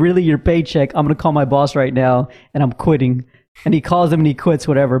that's really your paycheck, I'm gonna call my boss right now and I'm quitting. And he calls him and he quits,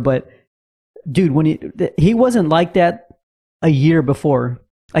 whatever. But dude, when he wasn't like that a year before.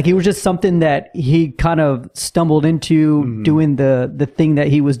 Like, it was just something that he kind of stumbled into doing the thing that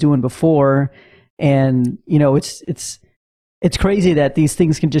he was doing before. And, you know, it's crazy that these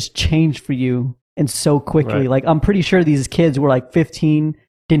things can just change for you and so quickly. Right. Like, I'm pretty sure these kids were like 15,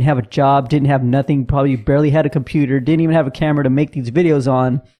 didn't have a job, didn't have nothing, probably barely had a computer, didn't even have a camera to make these videos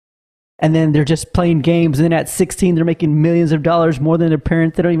on. And then they're just playing games. And then at 16, they're making millions of dollars more than their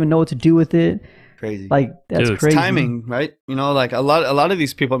parents. They don't even know what to do with it. Crazy. Like, that's crazy. Timing, right? You know, like a lot of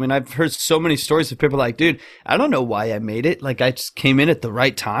these people, I mean, I've heard so many stories of people like, dude, I don't know why I made it. Like, I just came in at the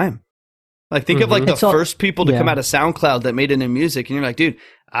right time. Like, think of like the first people to come out of SoundCloud that made it in music. And you're like, dude,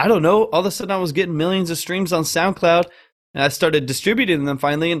 I don't know. All of a sudden I was getting millions of streams on SoundCloud and I started distributing them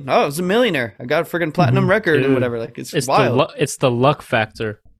finally. And I was a millionaire. I got a friggin' platinum record and whatever. Like, it's wild. It's the luck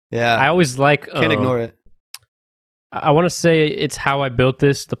factor. Yeah. I always like, can't ignore it. I want to say it's How I Built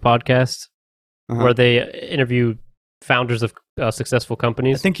This, the podcast. Where they interview founders of successful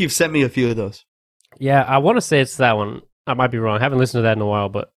companies. I think you've sent me a few of those. Yeah, I want to say it's that one. I might be wrong. I haven't listened to that in a while,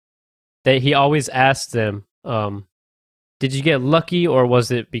 but he always asks them, did you get lucky or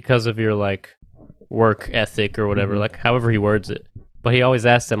was it because of your like work ethic or whatever, like however he words it. But he always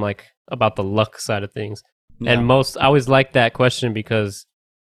asks them like about the luck side of things. Yeah. And I always like that question because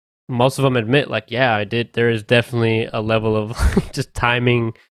most of them admit like, yeah, I did. There is definitely a level of just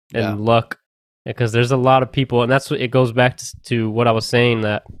timing and luck. Because there's a lot of people, and that's what it goes back to what I was saying,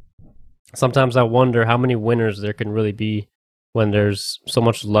 that sometimes I wonder how many winners there can really be when there's so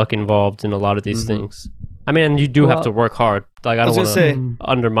much luck involved in a lot of these things. I mean, you do have to work hard. Like, I don't want to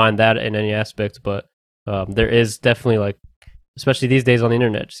undermine that in any aspect, but there is definitely, like, especially these days on the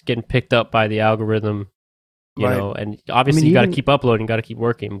internet, just getting picked up by the algorithm, you know, and obviously you got to keep uploading, got to keep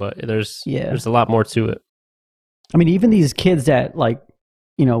working, but there's a lot more to it. I mean, even these kids that, like,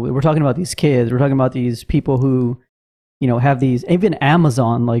 you know, we're talking about these kids, we're talking about these people who, you know, have these, even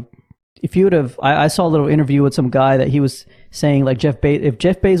Amazon, like, if you would have, I saw a little interview with some guy that he was saying like if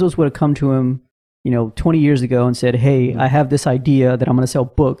Jeff Bezos would have come to him, 20 years ago and said, hey, I have this idea that I'm going to sell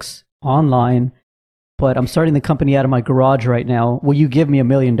books online, but I'm starting the company out of my garage right now. Will you give me $1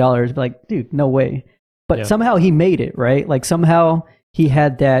 million? Like, dude, no way. But somehow he made it, right? Like somehow he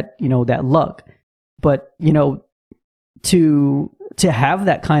had that, that luck. But, to have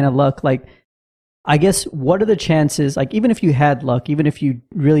that kind of luck, like, I guess, what are the chances, like, even if you had luck, even if you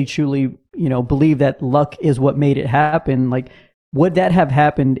really truly, believe that luck is what made it happen, like, would that have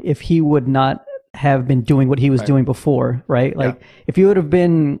happened if he would not have been doing what he was doing before, right? Like, if you would have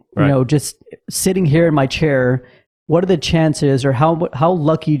been, just sitting here in my chair, what are the chances, or how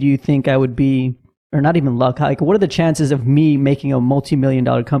lucky do you think I would be, or not even luck, like, what are the chances of me making a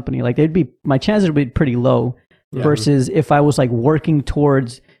multi-million-dollar company? Like, my chances would be pretty low, versus if I was, like, working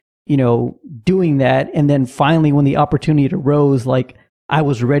towards, doing that, and then finally when the opportunity arose, like, I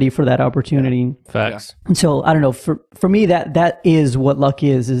was ready for that opportunity. Facts. And so, I don't know, for me, that is what luck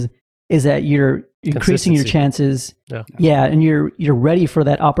is that you're increasing your chances. Yeah. And you're ready for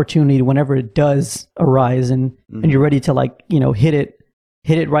that opportunity whenever it does arise, and you're ready to, like, hit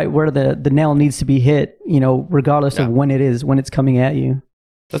it right where the nail needs to be hit, regardless of when it's coming at you.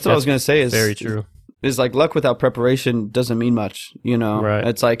 That's what I was going to say is very true. Is like luck without preparation doesn't mean much, Right.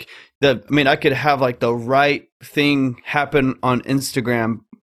 It's like I could have like the right thing happen on Instagram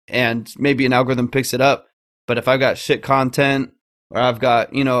and maybe an algorithm picks it up. But if I've got shit content, or I've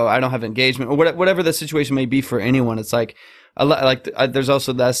got, I don't have engagement, or whatever the situation may be for anyone, it's like, there's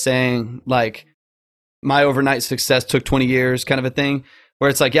also that saying, like, my overnight success took 20 years kind of a thing, where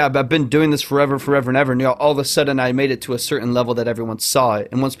it's like, I've been doing this forever and ever. And all of a sudden I made it to a certain level that everyone saw it.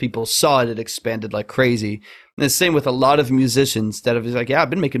 And once people saw it, it expanded like crazy. And the same with a lot of musicians that have like, I've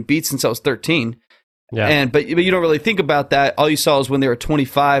been making beats since I was 13. Yeah. But you don't really think about that. All you saw is when they were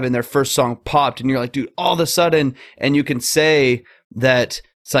 25 and their first song popped, and you're like, dude, all of a sudden, and you can say that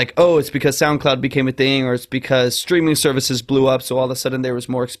it's like, oh, it's because SoundCloud became a thing, or it's because streaming services blew up, so all of a sudden there was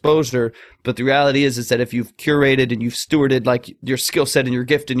more exposure. But the reality is that if you've curated and you've stewarded like your skill set and your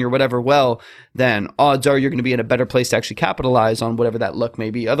gift and your whatever well, then odds are you're going to be in a better place to actually capitalize on whatever that luck may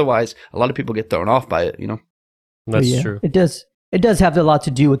be. Otherwise, a lot of people get thrown off by it, That's true. It does have a lot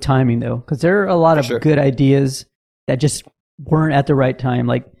to do with timing, though, because there are a lot of good ideas that just weren't at the right time.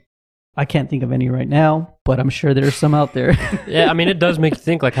 Like, I can't think of any right now, but I'm sure there's some out there. Yeah, I mean, it does make you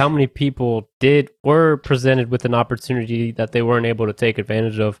think, like, how many people were presented with an opportunity that they weren't able to take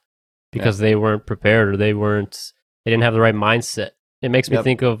advantage of because they weren't prepared, or they didn't have the right mindset. It makes me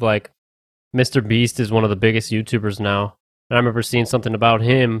think of, like, Mr. Beast is one of the biggest YouTubers now. And I remember seeing something about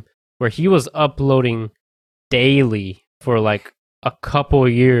him where he was uploading daily for, like, a couple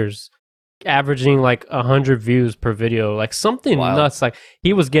of years, averaging like 100 views per video, like something nuts. Like,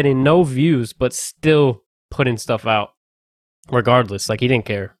 he was getting no views but still putting stuff out regardless. Like, he didn't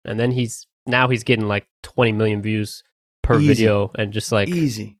care. And then he's getting like 20 million views per video, and just like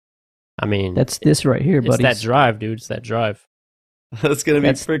easy. I mean, that's this right here, buddy. It's that drive, dude. It's that drive. That's gonna be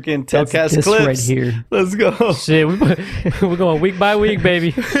freaking Telcast clips right here. Let's go. Shit, we're going week by week,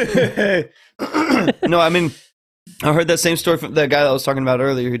 baby. No, I mean, I heard that same story from that guy that I was talking about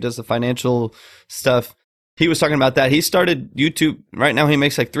earlier, who does the financial stuff. He was talking about that. He started YouTube. Right now, he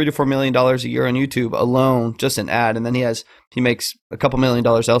makes like $3 to $4 million a year on YouTube alone, just an ad, and then he makes a couple $1 million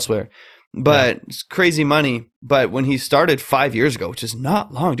elsewhere. But it's crazy money. But when he started 5 years ago, which is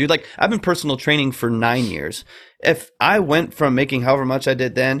not long, dude. Like, I've been personal training for 9 years. If I went from making however much I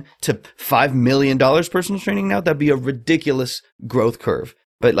did then to $5 million personal training now, that'd be a ridiculous growth curve.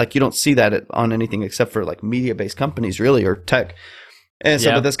 But like, you don't see that on anything except for like media-based companies, really, or tech. And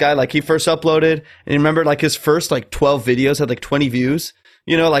so, but this guy, like, he first uploaded, and you remember, like, his first like 12 videos had like 20 views.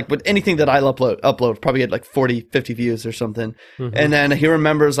 You know, like with anything that I upload probably had like 40, 50 views or something. Mm-hmm. And then he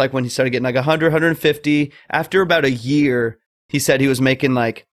remembers like when he started getting like 100, 150. After about a year, he said he was making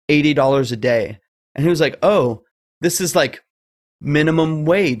like $80 a day. And he was like, oh, this is like minimum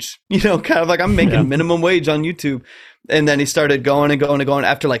wage, you know, kind of like I'm making minimum wage on YouTube. And then he started going and going and going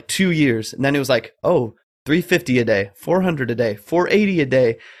after like 2 years. And then he was like, oh, $350 a day, $400 a day, $480 a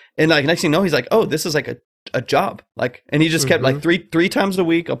day. And like next thing you know, he's like, oh, this is like a job. Like, and he just kept like three times a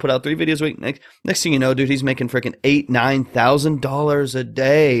week. I'll put out 3 videos a week. Next thing you know, dude, he's making freaking $8,000-$9,000 a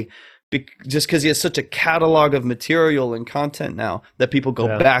day. Just because he has such a catalog of material and content now that people go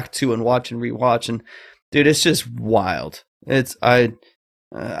back to and watch and rewatch. And dude, it's just wild.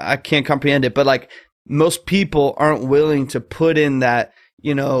 I can't comprehend it. But like, most people aren't willing to put in that,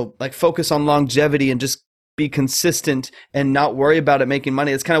 you know, like focus on longevity and just be consistent and not worry about it making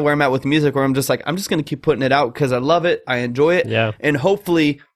money. It's kind of where I'm at with music, where I'm just like, I'm just going to keep putting it out because I love it. I enjoy it. Yeah. And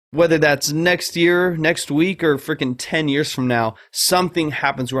hopefully whether that's next year, next week, or freaking 10 years from now, something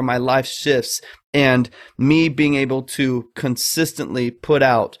happens where my life shifts, and me being able to consistently put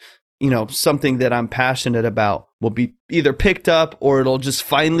out, something that I'm passionate about will be either picked up, or it'll just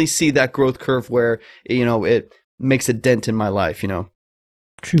finally see that growth curve where, it makes a dent in my life,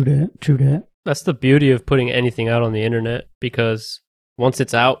 True that. That's the beauty of putting anything out on the internet, because once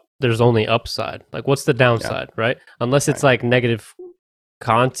it's out, there's only upside. Like, what's the downside, right? Unless it's like negative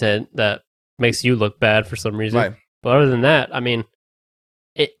content that makes you look bad for some reason. Right. But other than that, I mean,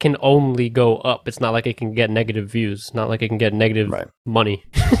 it can only go up. It's not like it can get negative views, not like it can get negative money.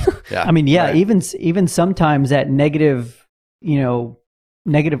 Yeah. I mean, even sometimes that negative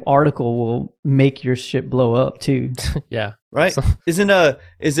article will make your shit blow up too. Yeah. Right.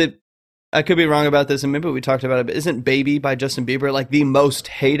 I could be wrong about this, and maybe we talked about it, but isn't Baby by Justin Bieber like the most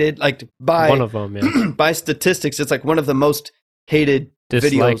hated, like by one of them, yeah. by statistics, it's like one of the most hated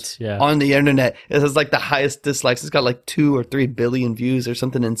videos on the internet. It has like the highest dislikes. It's got like 2 or 3 billion views or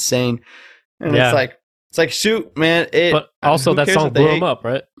something insane. And it's like, shoot, man. But also that song blew him up,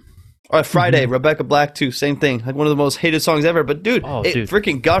 right? Or Friday, Rebecca Black too, same thing. Like one of the most hated songs ever. But dude, it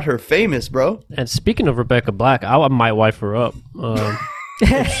freaking got her famous, bro. And speaking of Rebecca Black, I might wife her up.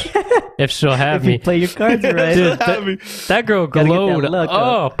 If she'll have me. You play your cards right. Dude, that girl glowed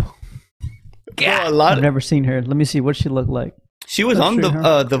up. Yeah, I've never seen her. Let me see what she looked like. She was on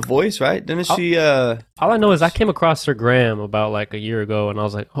the Voice, right? Didn't she? All I know is I came across her gram about like a year ago, and I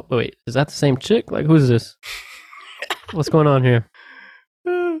was like, oh, wait, is that the same chick? Like, who's this? What's going on here?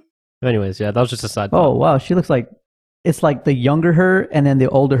 Anyways, yeah, that was just a side. Oh, wow. She looks like, it's like the younger her and then the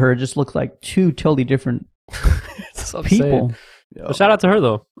older her just look like two totally different people. Well, shout out to her,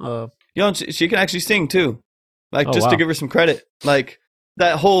 though. She can actually sing, too. Like, to give her some credit. Like,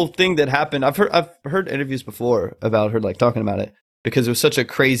 that whole thing that happened, I've heard interviews before about her, like, talking about it. Because it was such a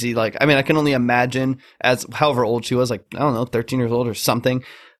crazy, like, I mean, I can only imagine as however old she was, like, I don't know, 13 years old or something.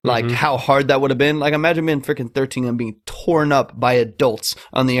 Like, how hard that would have been. Like, imagine being freaking 13 and being torn up by adults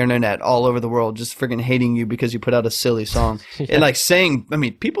on the internet all over the world, just freaking hating you because you put out a silly song. And, like, saying, I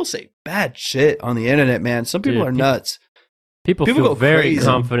mean, people say bad shit on the internet, man. Some people are nuts. People feel very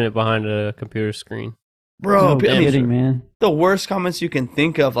confident behind a computer screen. Bro, man. The worst comments you can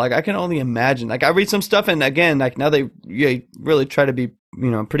think of, like, I can only imagine. Like, I read some stuff, and again, like, now they really try to be,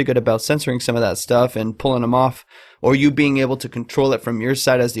 pretty good about censoring some of that stuff and pulling them off, or you being able to control it from your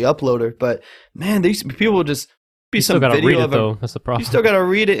side as the uploader. But, man, these people will just be you some still video read it, of though. That's the problem. You still gotta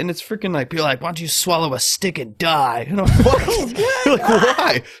read it, and it's freaking like, people are like, why don't you swallow a stick and die? And I'm like, what? Like,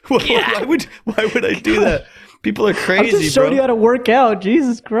 why? Why would I do that? People are crazy, I'm just showing you how to work out.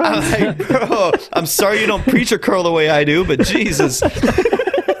 Jesus Christ. I'm like, bro, I'm sorry you don't preach or curl the way I do, but Jesus.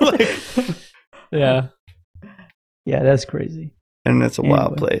 Yeah. Yeah, that's crazy. And it's a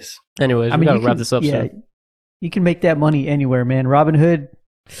wild place. Anyways, we gotta wrap this up soon. You can make that money anywhere, man. Robinhood,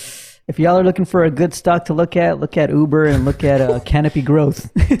 if y'all are looking for a good stock to look at Uber and look at Canopy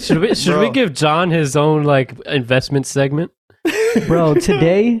Growth. Should we give John his own, like, investment segment? Bro,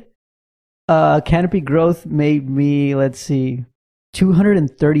 today... Canopy Growth made me, let's see,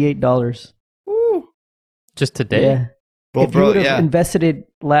 $238. Woo. Just today? Yeah. Well, if you would have invested it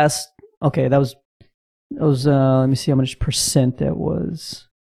last, okay, that was, let me see how much percent that was.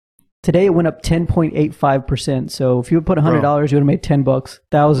 Today it went up 10.85%. So if you would put $100, you would have made $10.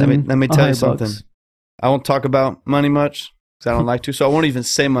 Let me tell you something. I won't talk about money much because I don't like to, so I won't even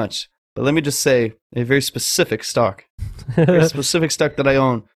say much. But let me just say a very specific stock, that I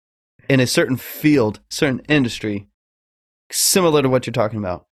own. In a certain field, certain industry, similar to what you're talking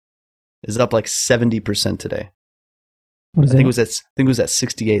about, is up like 70% today. What is I think it was at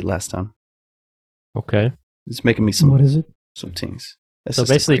 68 last time. Okay. It's making me some. What is it? Some things. So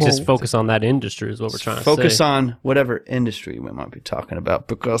basically, just focus on that industry is what we're trying to say. Focus on whatever industry we might be talking about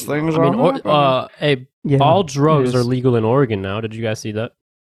because things are. All drugs are legal in Oregon now. Did you guys see that?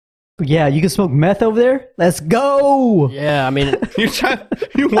 Yeah, you can smoke meth over there? Let's go! Yeah, I mean...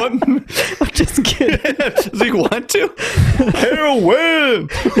 you want... I'm just kidding. Do you want to? Heroin!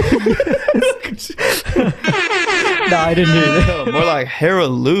 No, I didn't hear that. More like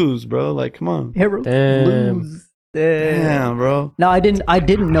Hero-lose, bro. Like, come on. Hero-lose. Damn, bro. No, I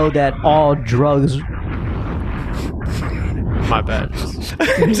didn't know that all drugs... My bad.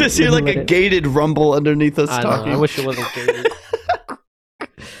 Just hear like a gated rumble underneath us talking. I wish it wasn't gated.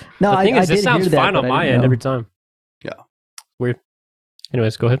 No, the thing is, this sounds fine on my end every time. Yeah. Weird.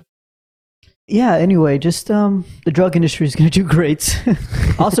 Anyways, go ahead. Yeah, anyway, just the drug industry is going to do great.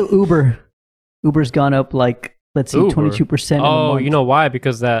 Also, Uber's gone up like, let's see, 22% in a month. You know why?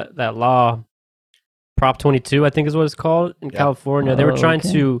 Because that law Prop 22, I think is what it's called in California. They were trying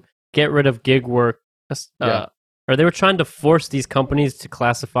to get rid of gig work, or they were trying to force these companies to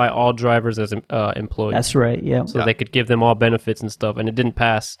classify all drivers as employees. That's right, yeah. So they could give them all benefits and stuff, and it didn't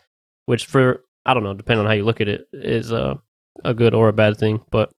pass, which I don't know, depending on how you look at it, is a good or a bad thing.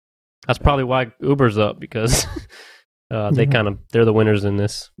 But that's probably why Uber's up, because they're the winners in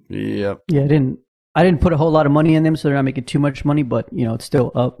this. Yep. Yeah, I didn't put a whole lot of money in them, so they're not making too much money, but it's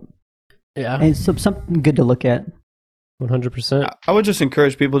still up. Yeah. And it's something good to look at. 100%. I would just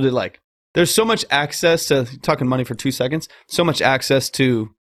encourage people to there's so much access to, talking money for 2 seconds, so much access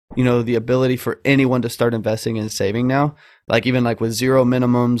to, the ability for anyone to start investing and saving now. Like even with zero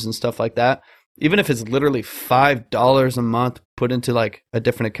minimums and stuff like that. Even if it's literally $5 a month put into a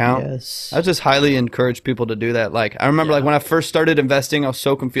different account. Yes. I just highly encourage people to do that. I remember when I first started investing, I was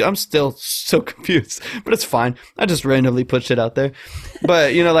so confused. I'm still so confused, but it's fine. I just randomly put shit out there.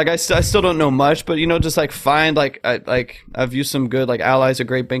 But, I still don't know much, but, just find, I've used some good, Ally's a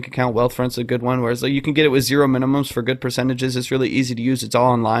great bank account. Wealthfront's a good one, whereas you can get it with zero minimums for good percentages. It's really easy to use. It's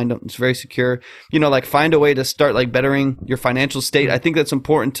all online. It's very secure. Find a way to start, bettering your financial state. I think that's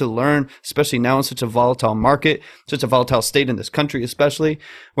important to learn, especially now in such a volatile market, such a volatile state in this country, especially,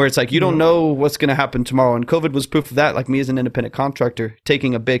 where it's you don't know what's going to happen tomorrow. And COVID was proof of that. Me as an independent contractor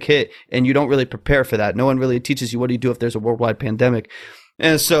taking a big hit, and you don't really prepare for that. No one really teaches you what do you do if there's a worldwide pandemic.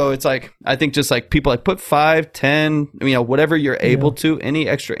 And so it's I think just people put 5, 10, whatever you're able to, any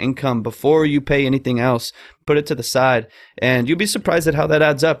extra income before you pay anything else, put it to the side, and you'll be surprised at how that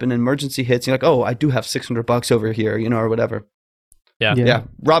adds up. And emergency hits, you're oh, I do have $600 over here, or whatever. Yeah.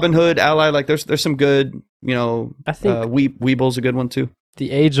 Robinhood, Ally, there's some good, I think Weeble's a good one too.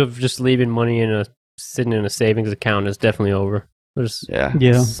 The age of just leaving money sitting in a savings account is definitely over. There's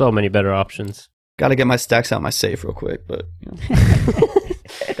so many better options. Got to get my stacks out my safe real quick, but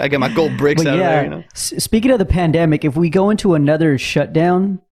gotta get my gold bricks out of there. Speaking of the pandemic, if we go into another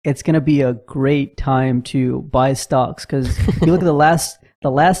shutdown, it's gonna be a great time to buy stocks, because if you look at the last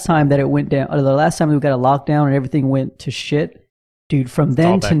time that it went down, or the last time we got a lockdown and everything went to shit. Dude, from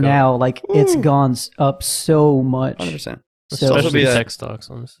then to now, it's gone up so much. 100%. So especially tech stocks,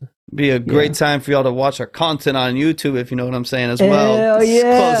 honestly. Be a great time for y'all to watch our content on YouTube, if you know what I'm saying, as well. Hell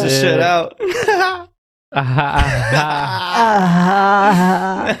yeah. Close this shit out.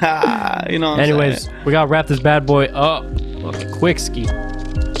 You know what Anyways, we got to wrap this bad boy up on a quick ski.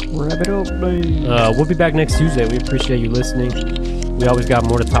 Wrap it up, baby. We'll be back next Tuesday. We appreciate you listening. We always got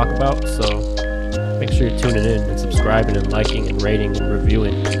more to talk about, so make sure you're tuning in and subscribing and liking and rating and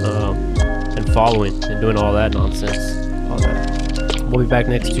reviewing and following and doing all that nonsense. All that. We'll be back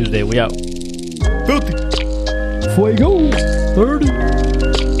next Tuesday. We out. Filthy. Fuego. 30. Have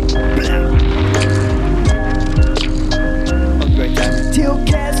a great time. Till